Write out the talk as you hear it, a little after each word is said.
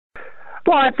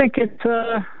Well, I think it's,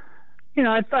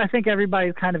 I think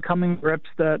everybody's kind of coming to grips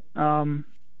that,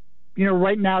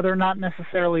 right now they're not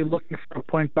necessarily looking for a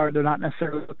point guard. They're not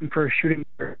necessarily looking for a shooting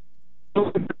guard.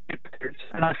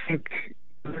 And I think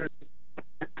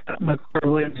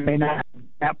Williams may not have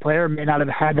that player, may not have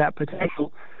had that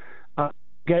potential.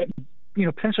 Get,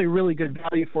 potentially really good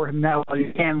value for him now.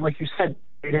 And like you said,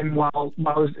 him while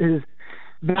his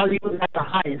value is at the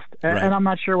highest. Right. And I'm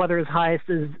not sure whether his highest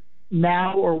is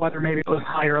now or whether maybe it was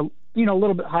higher, a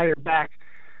little bit higher back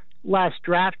last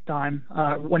draft time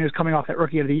when he was coming off that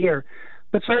Rookie of the Year.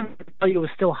 But certainly the value was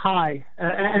still high.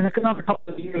 And another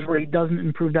couple of years where he doesn't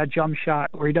improve that jump shot,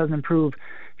 or he doesn't improve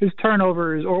his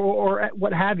turnovers or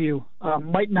what have you,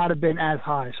 might not have been as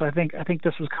high. So I think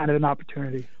this was kind of an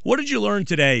opportunity. What did you learn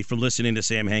today from listening to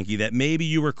Sam Hinkie that maybe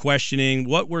you were questioning?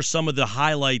 What were some of the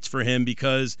highlights for him?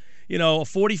 Because,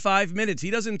 45 minutes, he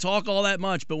doesn't talk all that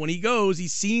much, but when he goes, he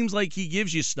seems like he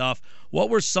gives you stuff. What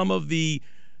was some of the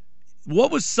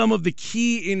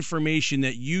key information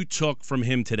that you took from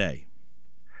him today?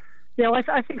 Yeah, well,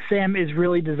 I think Sam is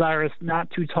really desirous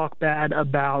not to talk bad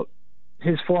about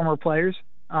his former players.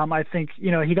 I think,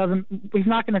 he's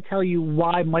not going to tell you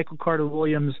why Michael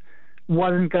Carter-Williams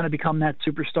wasn't going to become that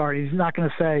superstar. He's not going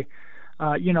to say,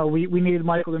 we needed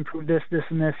Michael to improve this,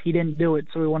 and this. He didn't do it,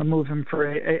 so we want to move him for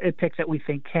a pick that we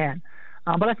think can.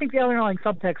 But I think the underlying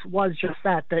subtext was just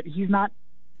that he's not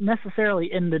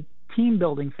necessarily in the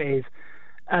team-building phase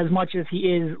as much as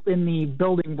he is in the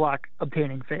building block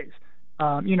obtaining phase.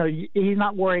 He's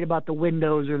not worried about the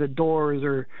windows or the doors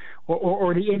or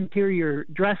the interior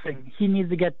dressing. He needs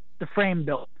to get the frame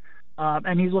built.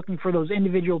 And he's looking for those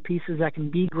individual pieces that can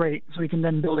be great so he can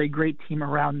then build a great team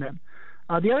around them.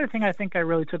 The other thing I think I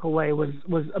really took away was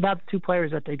about the two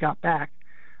players that they got back.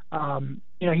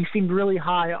 He seemed really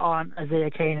high on Isaiah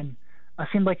Canaan.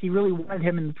 Seemed like he really wanted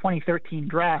him in the 2013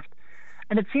 draft.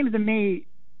 And it seems to me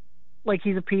like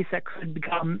he's a piece that could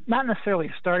become not necessarily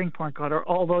a starting point guard,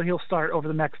 although he'll start over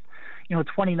the next,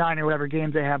 29 or whatever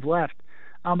games they have left.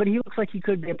 But he looks like he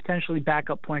could be a potentially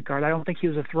backup point guard. I don't think he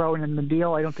was a throw-in in the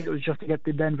deal. I don't think it was just to get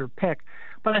the Denver pick.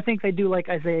 But I think they do like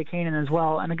Isaiah Canaan as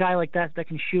well. And a guy like that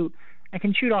can shoot and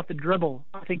can shoot off the dribble,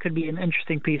 I think could be an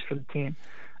interesting piece for the team.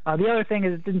 The other thing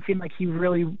is it doesn't seem like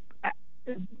JaVale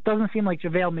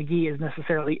McGee is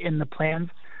necessarily in the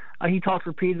plans. He talked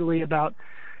repeatedly about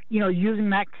using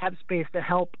that cap space to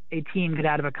help a team get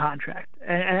out of a contract.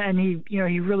 And he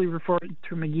really referred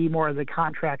to McGee more as a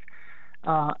contract.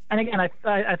 And again,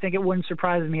 I think it wouldn't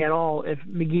surprise me at all if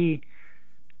McGee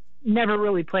never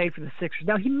really played for the Sixers.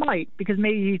 Now, he might, because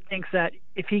maybe he thinks that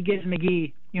if he gives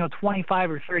McGee,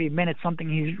 25 or 30 minutes, something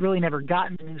he's really never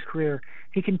gotten in his career,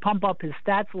 he can pump up his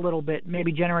stats a little bit,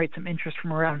 maybe generate some interest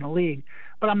from around the league.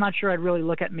 But I'm not sure I'd really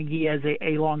look at McGee as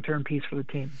a long-term piece for the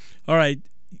team. All right.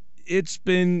 It's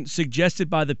been suggested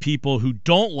by the people who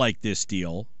don't like this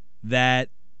deal that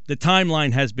the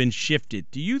timeline has been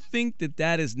shifted. Do you think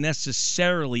that is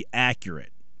necessarily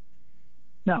accurate?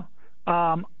 No.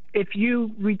 If you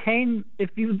come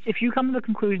to the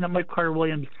conclusion that Mike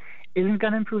Carter-Williams isn't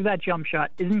going to improve that jump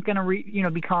shot, isn't going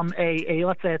to become a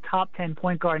let's say a top 10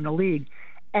 point guard in the league,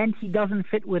 and he doesn't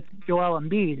fit with Joel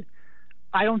Embiid,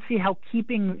 I don't see how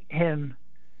keeping him,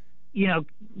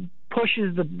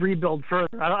 pushes the rebuild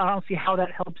further. I don't see how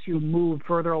that helps you move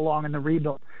further along in the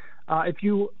rebuild. If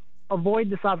you avoid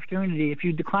this opportunity, if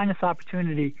you decline this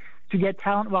opportunity to get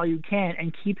talent while you can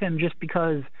and keep him just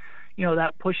because,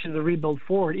 that pushes the rebuild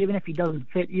forward, even if he doesn't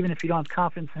fit, even if you don't have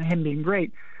confidence in him being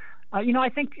great. I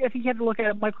think you have to look at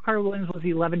it, Michael Carter-Williams was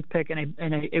the 11th pick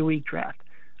in a weak draft.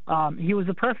 He was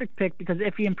the perfect pick because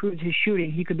if he improved his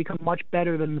shooting, he could become much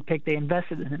better than the pick they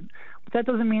invested in him. But that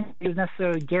doesn't mean he was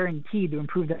necessarily guaranteed to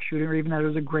improve that shooting, or even that there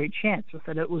was a great chance, just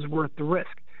that it was worth the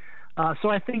risk. So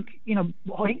I think,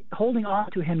 holding on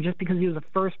to him just because he was the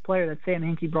first player that Sam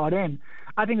Hinkie brought in,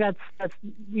 I think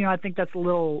that's a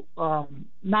little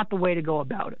not the way to go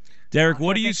about it. Derek,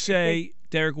 what do you say?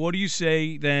 Derek, what do you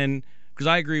say then? Because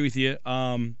I agree with you.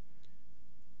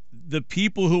 The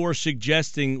people who are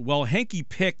suggesting, well, Hinkie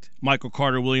picked Michael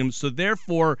Carter-Williams, so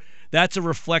therefore that's a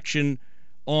reflection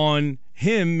on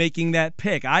him making that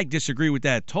pick. I disagree with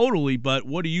that totally, but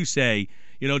what do you say?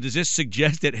 Does this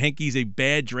suggest that Hinkie's a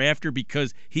bad drafter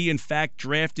because he, in fact,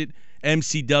 drafted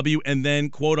MCW and then,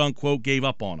 quote-unquote, gave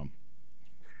up on him?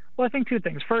 Well, I think two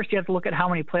things. First, you have to look at how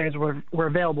many players were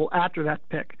available after that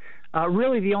pick.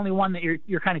 Really, the only one that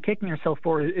you're kind of kicking yourself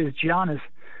for is Giannis.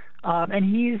 And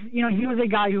he was a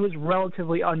guy who was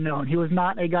relatively unknown. He was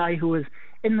not a guy who was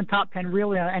in the top 10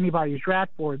 really on anybody's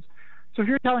draft boards. So if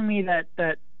you're telling me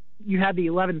that you had the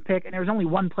 11th pick and there was only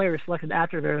one player selected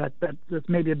after there that's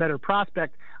maybe a better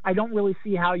prospect, I don't really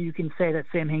see how you can say that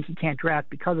Sam Hinkie can't draft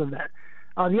because of that.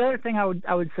 The other thing I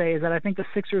would say is that I think the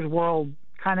Sixers world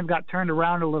kind of got turned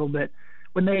around a little bit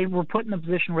when they were put in a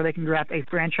position where they can draft a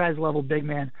franchise-level big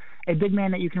man, a big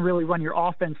man that you can really run your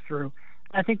offense through.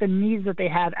 I think the needs that they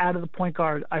have out of the point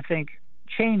guard, I think,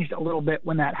 changed a little bit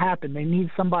when that happened. They need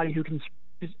somebody who can,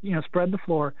 spread the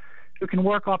floor, who can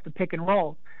work off the pick and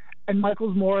roll. And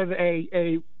Michael's more of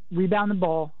a rebound the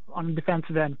ball on the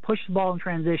defensive end, push the ball in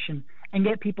transition, and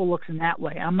get people looks in that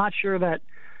way. I'm not sure that,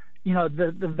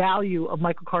 the value of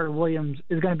Michael Carter-Williams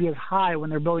is going to be as high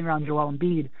when they're building around Joel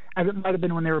Embiid as it might have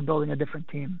been when they were building a different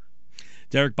team.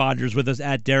 Derek Bodner is with us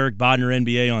at Derek Bodner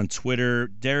NBA on Twitter.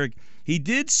 Derek, he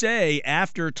did say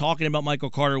after talking about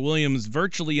Michael Carter-Williams,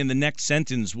 virtually in the next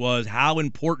sentence was how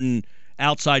important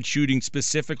outside shooting,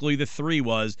 specifically the three,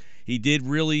 was. He did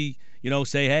really,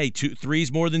 say, hey,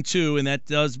 three's more than two, and that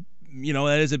does,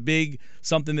 that is a big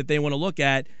something that they want to look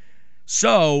at.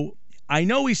 So I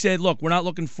know he said, look, we're not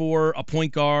looking for a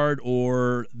point guard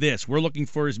or this. We're looking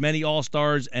for as many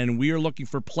all-stars, and we are looking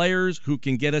for players who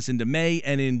can get us into May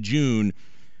and in June.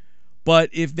 But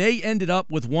if they ended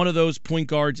up with one of those point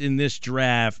guards in this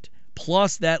draft,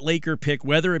 plus that Laker pick,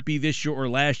 whether it be this year or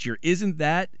last year, isn't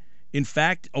that, in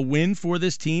fact, a win for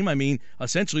this team? I mean,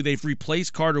 essentially they've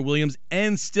replaced Carter-Williams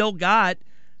and still got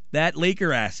that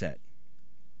Laker asset.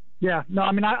 Yeah, no,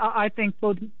 I mean, I think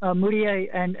both Mudiay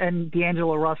and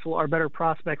D'Angelo Russell are better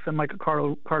prospects than Michael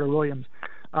Carter-Williams.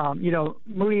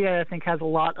 Mudiay, I think, has a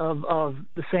lot of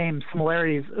the same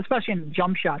similarities, especially in the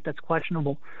jump shot that's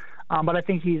questionable. But I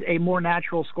think he's a more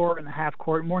natural scorer in the half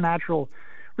court, more natural,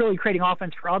 really creating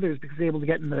offense for others because he's able to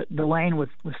get in the lane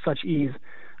with such ease.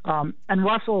 And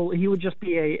Russell, he would just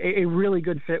be a really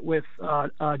good fit with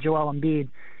Joel Embiid.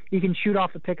 He can shoot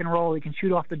off the pick and roll. He can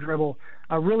shoot off the dribble.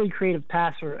 A really creative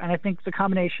passer. And I think the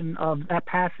combination of that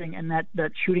passing and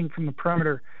that shooting from the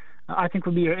perimeter, I think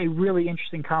would be a really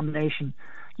interesting combination.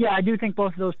 Yeah, I do think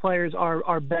both of those players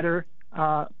are better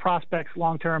prospects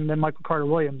long term than Michael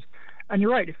Carter-Williams. And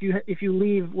you're right. If you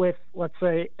leave with, let's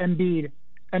say, Embiid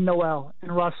and Noel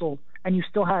and Russell, and you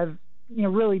still have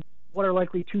really what are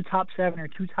likely 2 top 7 or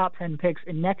 2 top 10 picks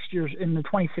in the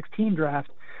 2016 draft,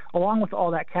 along with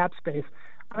all that cap space.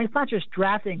 I mean, it's not just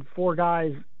drafting 4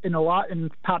 guys in the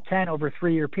top 10 over a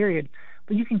 3-year period,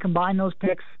 but you can combine those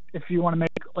picks if you want to make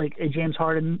like a James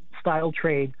Harden style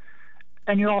trade,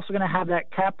 and you're also going to have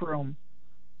that cap room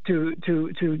to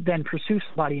then pursue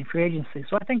somebody in free agency.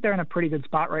 So I think they're in a pretty good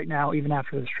spot right now, even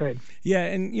after this trade. Yeah,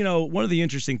 and one of the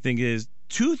interesting things is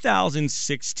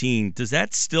 2016. Does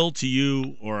that still to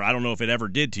you, or I don't know if it ever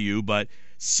did to you, but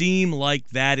seem like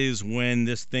that is when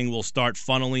this thing will start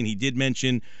funneling? He did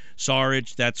mention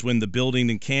Saric. That's when the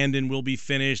building in Camden will be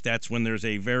finished. That's when there's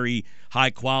a very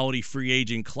high-quality free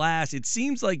agent class. It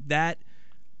seems like that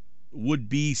would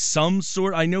be some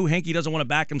sort. I know Hinkie doesn't want to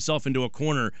back himself into a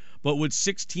corner, but would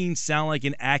 16 sound like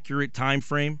an accurate time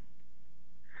frame?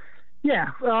 Yeah,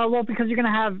 well, because you're going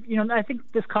to have, I think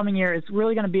this coming year it's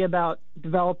really going to be about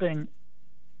developing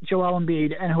Joel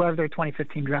Embiid and whoever their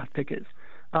 2015 draft pick is.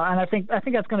 And I think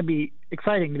that's going to be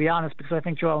exciting, to be honest, because I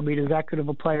think Joel Embiid is that good of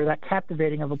a player, that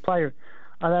captivating of a player.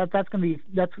 That's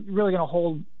really going to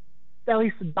hold at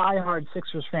least the diehard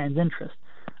Sixers fans' interest.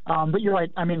 But you're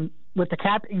right. I mean, with the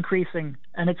cap increasing,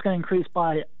 and it's going to increase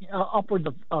by upwards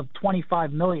of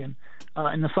 $25 million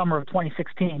in the summer of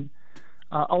 2016,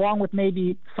 along with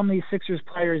maybe some of these Sixers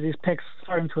players, these picks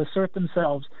starting to assert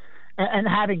themselves, and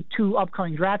having 2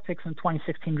 upcoming draft picks in the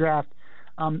 2016 draft.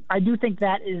 I do think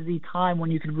that is the time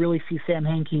when you could really see Sam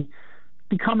Hinkie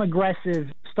become aggressive,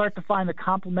 start to find the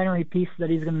complementary pieces that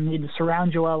he's going to need to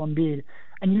surround Joel Embiid,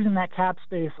 and using that cap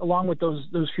space along with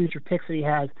those future picks that he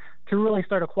has to really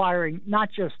start acquiring not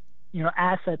just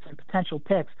assets and potential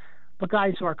picks, but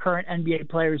guys who are current NBA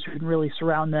players who can really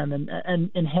surround them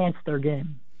and enhance their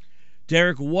game.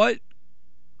 Derek, what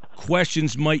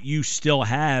questions might you still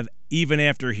have even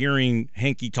after hearing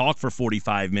Hinkie talk for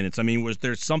 45 minutes? I mean, was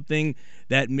there something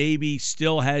that maybe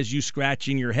still has you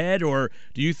scratching your head, or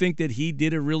do you think that he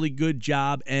did a really good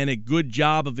job and a good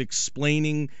job of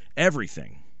explaining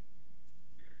everything?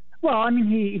 Well, I mean,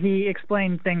 he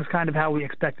explained things kind of how we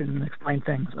expected him to explain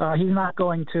things. He's not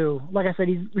going to, like I said,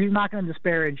 he's not going to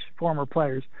disparage former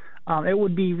players. It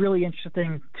would be really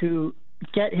interesting to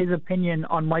get his opinion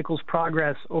on Michael's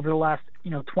progress over the last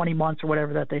 20 months or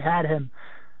whatever that they had him.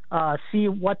 See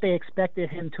what they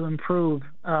expected him to improve,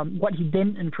 what he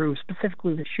didn't improve,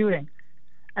 specifically the shooting,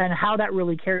 and how that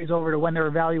really carries over to when they're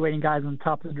evaluating guys on the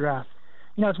top of the draft.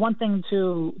 It's one thing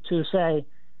to say,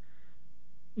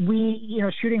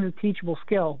 shooting is a teachable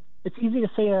skill, it's easy to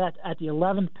say that at the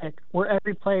 11th pick, where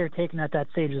every player taken at that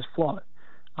stage is flawed.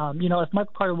 If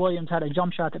Michael Carter-Williams had a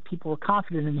jump shot that people were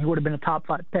confident in, he would have been a top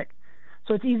 5 pick.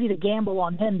 So it's easy to gamble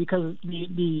on him because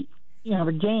the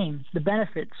gain, the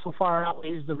benefit so far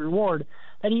outweighs the reward,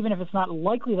 that even if it's not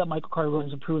likely that Michael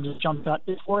Carter-Williams improves his jump shot,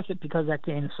 it's worth it because that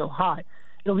gain is so high.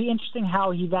 It'll be interesting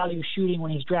how he values shooting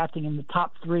when he's drafting in the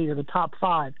top 3 or the top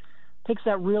 5. Picks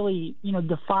that really,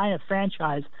 define a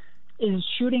franchise. Is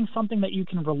shooting something that you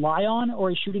can rely on,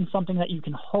 or is shooting something that you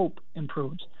can hope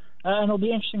improves? And it'll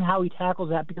be interesting how he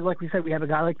tackles that because, like we said, we have a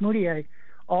guy like Moutier,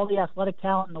 all the athletic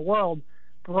talent in the world,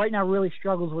 but right now really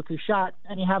struggles with his shot.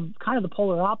 And you have kind of the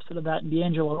polar opposite of that in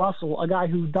D'Angelo Russell, a guy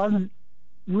who doesn't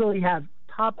really have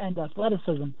top-end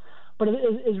athleticism, but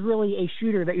is really a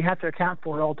shooter that you have to account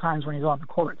for at all times when he's on the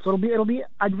court. So it'll be.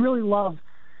 I'd really love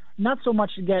not so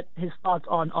much to get his thoughts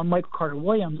on Michael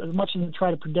Carter-Williams as much as to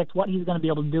try to predict what he's going to be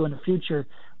able to do in the future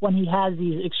when he has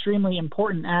these extremely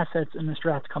important assets in this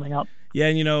draft coming up. Yeah,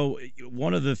 and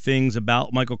one of the things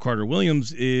about Michael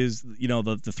Carter-Williams is,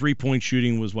 the three-point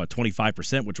shooting was,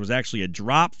 25%, which was actually a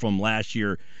drop from last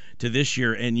year to this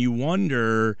year. And you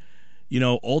wonder,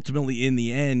 ultimately in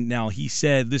the end, now he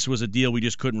said this was a deal we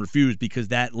just couldn't refuse because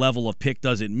that level of pick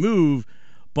doesn't move.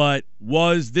 But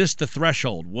was this the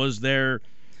threshold? Was there,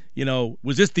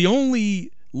 was this the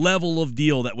only level of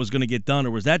deal that was going to get done,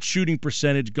 or was that shooting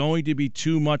percentage going to be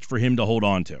too much for him to hold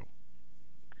on to?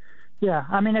 Yeah,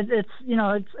 I mean it's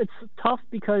tough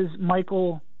because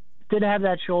Michael did have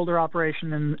that shoulder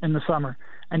operation in the summer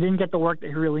and didn't get the work that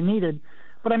he really needed.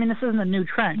 But I mean, this isn't a new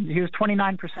trend. He was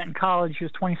 29% in college. He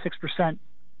was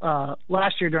 26%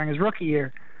 last year during his rookie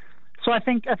year. So I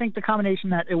think the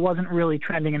combination that it wasn't really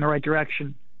trending in the right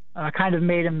direction kind of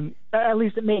made him, at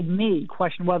least it made me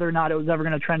question whether or not it was ever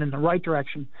going to trend in the right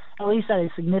direction, at least at a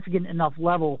significant enough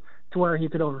level to where he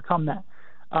could overcome that.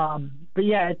 But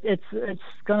yeah, it's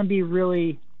going to be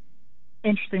really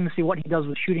interesting to see what he does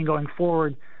with shooting going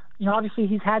forward. Obviously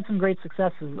he's had some great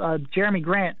successes. Jeremy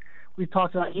Grant, we've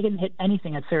talked about, he didn't hit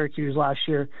anything at Syracuse last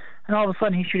year, and all of a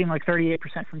sudden he's shooting like 38%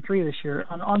 from 3 this year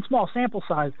on small sample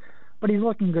size, but he's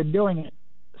looking good doing it.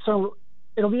 So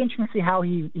it'll be interesting to see how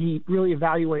he really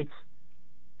evaluates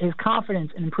his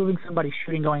confidence in improving somebody's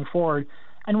shooting going forward,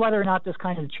 and whether or not this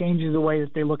kind of changes the way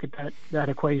that they look at that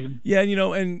equation. Yeah,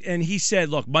 and he said,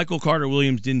 look, Michael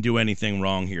Carter-Williams didn't do anything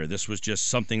wrong here. This was just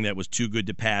something that was too good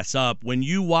to pass up. When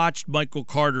you watched Michael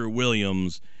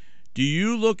Carter-Williams, do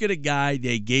you look at a guy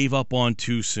they gave up on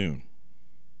too soon?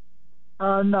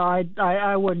 No,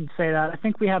 I wouldn't say that. I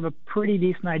think we have a pretty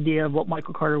decent idea of what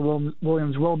Michael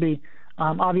Carter-Williams will be.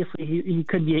 Obviously, he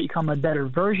could become a better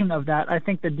version of that. I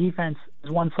think the defense is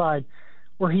one side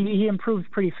where he improved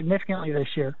pretty significantly this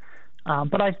year.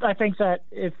 But I think that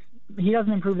if he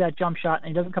doesn't improve that jump shot and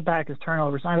he doesn't cut back his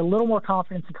turnovers, I have a little more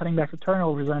confidence in cutting back the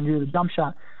turnovers than I do the jump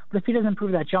shot. But if he doesn't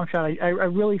improve that jump shot, I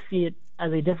really see it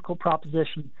as a difficult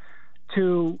proposition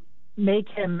to make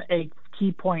him a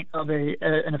key point of an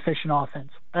efficient offense.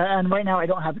 And right now I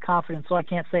don't have the confidence, so I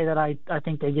can't say that I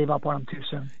think they gave up on him too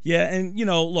soon. Yeah, and,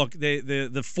 look,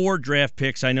 the 4 draft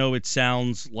picks, I know it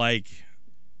sounds like,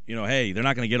 hey, they're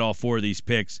not going to get all 4 of these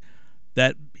picks.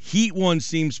 That Heat one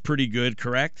seems pretty good,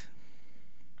 correct?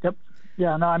 Yep.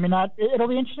 Yeah, no, I mean, it'll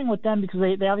be interesting with them because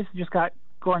they obviously just got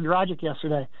Goran Dragic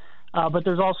yesterday. But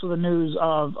there's also the news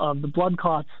of the blood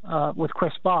clots with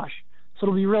Chris Bosh. So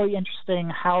it'll be really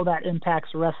interesting how that impacts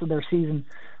the rest of their season.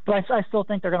 But I still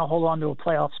think they're going to hold on to a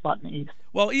playoff spot in the East.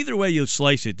 Well, either way you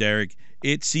slice it, Derek,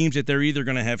 it seems that they're either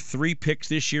going to have 3 picks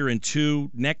this year and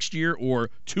 2 next year, or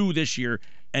 2 this year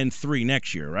and 3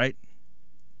 next year, right?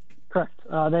 Correct.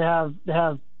 They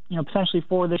have potentially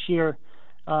 4 this year,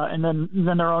 and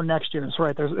then their own next year. So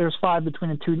right, there's 5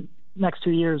 between the next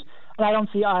 2 years, and I don't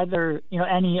see either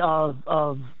any of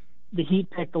the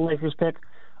Heat pick, the Lakers pick,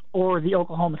 or the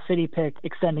Oklahoma City pick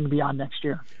extending beyond next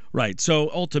year. Right.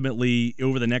 So ultimately,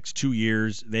 over the next 2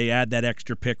 years, they add that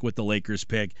extra pick with the Lakers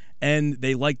pick, and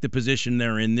they like the position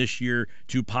they're in this year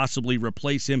to possibly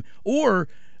replace him. Or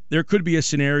there could be a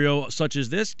scenario such as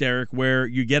this, Derek, where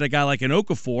you get a guy like an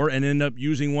Okafor and end up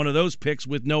using one of those picks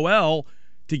with Noel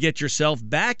to get yourself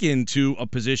back into a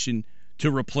position to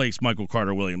replace Michael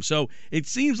Carter-Williams. So it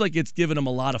seems like it's given him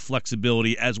a lot of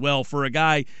flexibility as well for a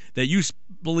guy that you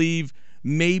believe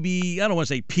maybe, I don't want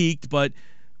to say peaked, but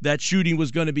that shooting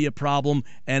was going to be a problem.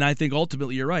 And I think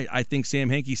ultimately you're right. I think Sam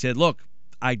Hinkie said, look,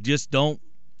 I just don't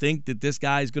think that this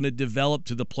guy is going to develop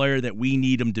to the player that we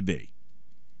need him to be.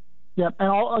 Yep,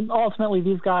 and ultimately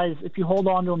these guys, if you hold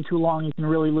on to them too long, you can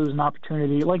really lose an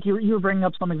opportunity. Like you were bringing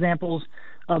up some examples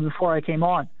before I came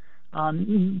on.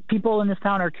 People in this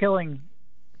town are killing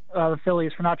the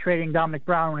Phillies for not trading Dominic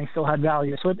Brown when he still had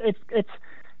value. So it's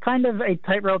kind of a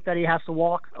tightrope that he has to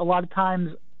walk. A lot of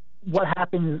times what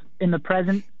happens in the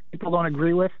present, people don't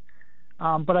agree with.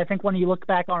 But I think when you look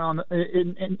back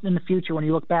in the future, when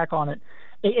you look back on it,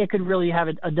 it could really have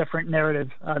a different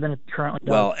narrative than it currently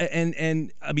does. Well,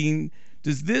 and I mean,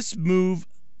 does this move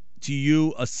to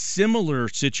you a similar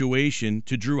situation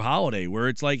to Drew Holiday, where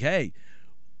it's like, hey,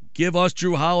 give us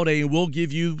Drew Holiday and we'll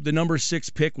give you the number 6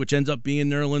 pick, which ends up being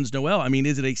Nerlens Noel? I mean,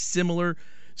 is it a similar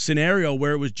scenario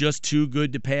where it was just too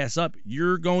good to pass up?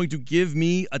 You're going to give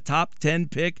me a top 10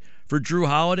 pick for Drew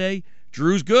Holiday?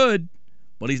 Drew's good,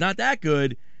 but he's not that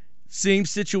good. Same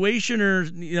situation, or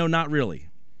not really?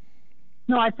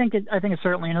 No, I think it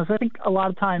certainly is. I think a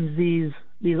lot of times these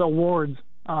awards,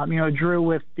 Drew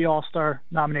with the All-Star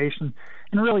nomination,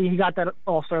 and really he got that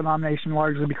All-Star nomination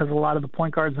largely because a lot of the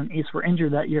point guards in the East were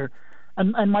injured that year.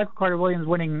 And Michael Carter Williams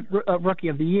winning Rookie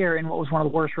of the Year in what was one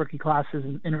of the worst rookie classes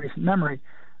in recent memory.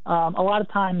 A lot of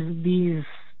times these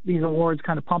awards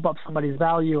kind of pump up somebody's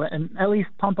value and at least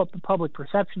pump up the public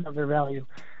perception of their value.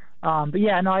 But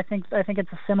yeah, no, I think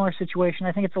it's a similar situation.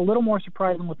 I think it's a little more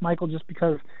surprising with Michael just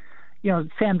because,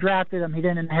 Sam drafted him, he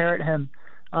didn't inherit him.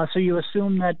 So you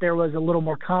assume that there was a little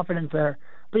more confidence there.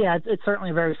 But yeah, it's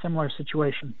certainly a very similar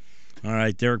situation. All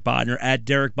right, Derek Bodner at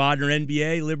Derek Bodner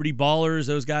NBA, Liberty Ballers.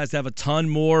 Those guys have a ton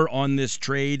more on this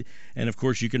trade. And, of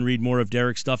course, you can read more of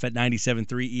Derek's stuff at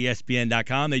 97.3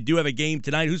 ESPN.com. They do have a game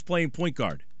tonight. Who's playing point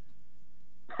guard?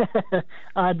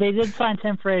 They did sign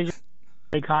Tim Frazier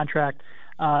a contract.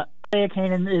 Isaiah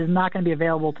Canaan is not going to be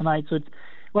available tonight, so it's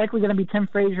likely going to be Tim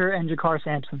Frazier and Jakar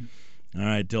Sampson. All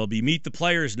right, there'll be Meet the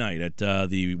Players night at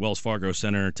the Wells Fargo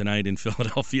Center tonight in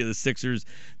Philadelphia. The Sixers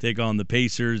take on the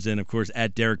Pacers. And, of course,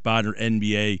 at Derek Bodner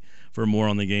NBA for more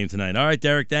on the game tonight. All right,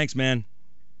 Derek, thanks, man.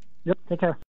 Yep, take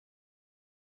care.